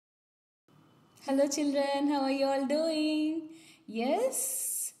Hello children, how are you all doing?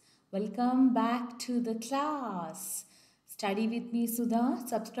 Yes, welcome back to the class. Study with me Sudha.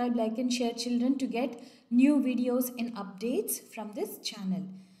 Subscribe, like and share children to get new videos and updates from this channel.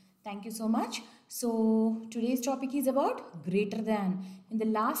 Thank you so much. So today's topic is about greater than. In the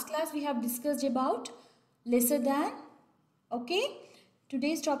last class we have discussed about lesser than. Okay.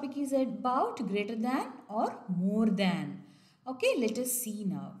 Today's topic is about greater than or more than. Okay, let us see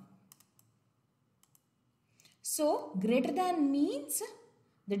now. So, greater than means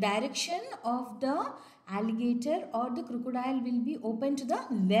the direction of the alligator or the crocodile will be open to the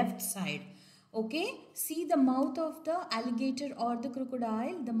left side. Okay, see the mouth of the alligator or the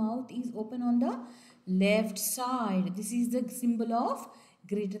crocodile, the mouth is open on the left side. This is the symbol of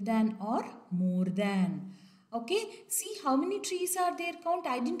greater than or more than. Okay, see how many trees are there, count.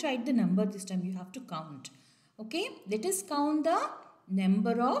 I didn't write the number this time, you have to count. Okay, let us count the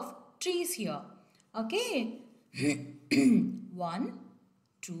number of trees here. Okay, 1,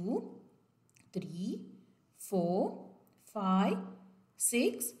 2, 3, 4, 5,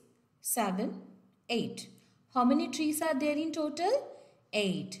 6, 7, 8. How many trees are there in total?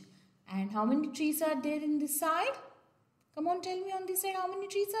 8. And how many trees are there in this side? Come on, tell me on this side how many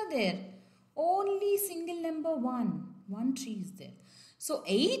trees are there? Only single number 1. 1 tree is there. So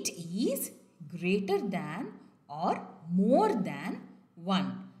 8 is greater than or more than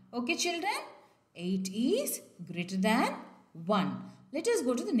 1. Okay children? 8 is greater than 1. Let us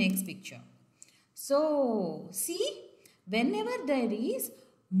go to the next picture. So, see, whenever there is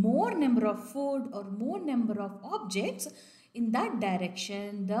more number of food or more number of objects, in that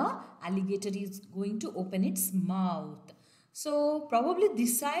direction, the alligator is going to open its mouth. So, probably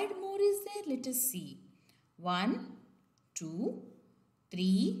this side more is there. Let us see. 1, 2,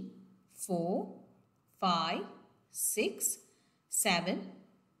 3, 4, 5, 6, 7,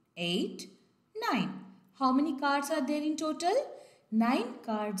 8, 9. How many cards are there in total? 9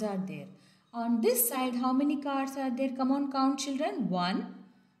 cards are there. On this side, how many cards are there? Come on, count children. 1,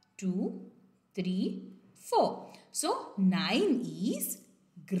 2, 3, 4. So, 9 is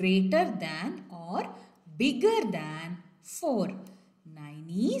greater than or bigger than 4.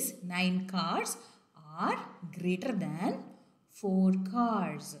 9 cards are greater than 4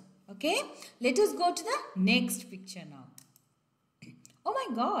 cards. Okay, let us go to the next picture now. Oh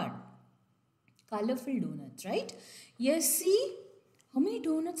my God, colorful donuts, right? Yes, see, how many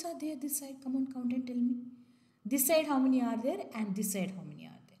donuts are there this side? Come on, count and tell me. This side how many are there and this side how many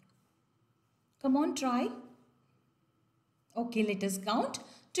are there? Come on, try. Okay, let us count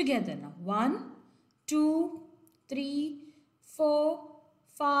together now. 1, 2, 3, 4,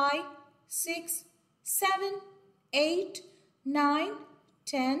 5, 6, 7, 8, 9,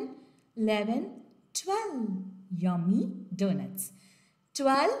 10, 11, 12. Yummy donuts.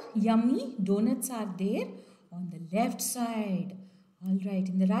 12 yummy donuts are there on the left side. Alright,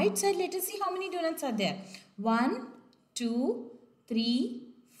 in the right side, let us see how many donuts are there. 1, 2, 3,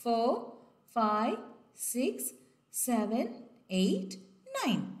 4, 5, 6, 7, 8,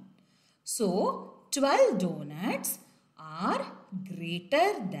 9. So, 12 donuts are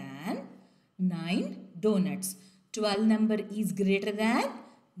greater than 9 donuts. 12 number is greater than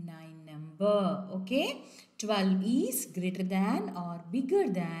 9 number. Okay. 12 is greater than or bigger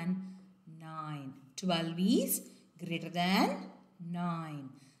than 9. 12 is greater than 9.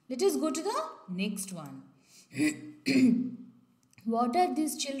 Let us go to the next one. What are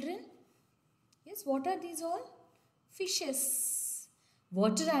these children? Yes, what are these all? Fishes.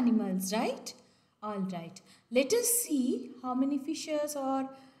 Water animals, right? Alright. Let us see how many fishes or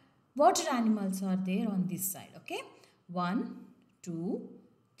water animals are there on this side. Okay. 1, 2,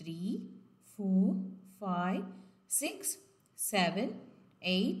 3, 4, 5, 6, 7,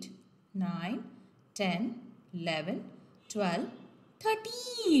 8, 9, 10, 11, 12,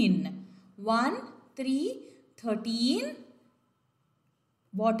 13. 1, 3, 13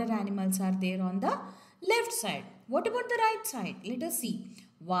 water animals are there on the left side. What about the right side? Let us see.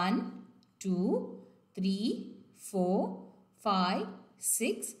 1, 2, 3, 4, 5,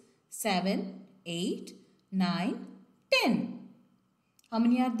 6, 7, 8, 9, 10. How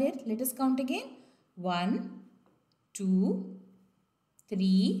many are there? Let us count again. 1, 2,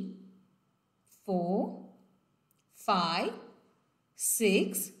 3, 4, 5,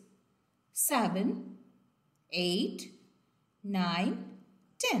 6, 7, 8, 9,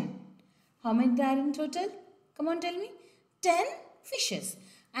 10. How many there are in total? Come on, tell me. 10 fishes.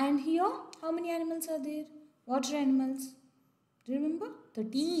 And here, how many animals are there? Water animals. Remember?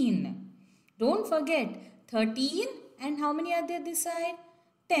 13. Don't forget. 13 and how many are there this side?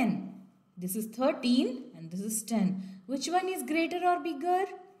 10. This is 13 and this is 10. Which one is greater or bigger?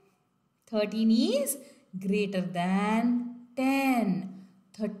 13 is greater than 10.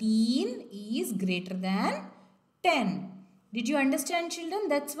 13 is greater than 10. Did you understand, children?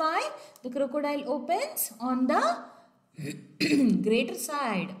 That's why the crocodile opens on the greater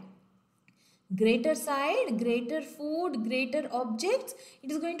side. Greater side, greater food, greater objects.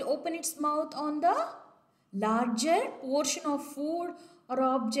 It is going to open its mouth on the larger portion of food or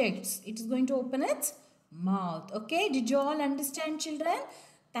objects. It is going to open its mouth. Okay, did you all understand, children?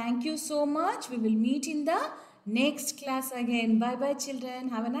 Thank you so much. We will meet in the next class again. Bye bye, children.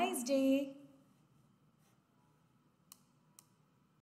 Have a nice day.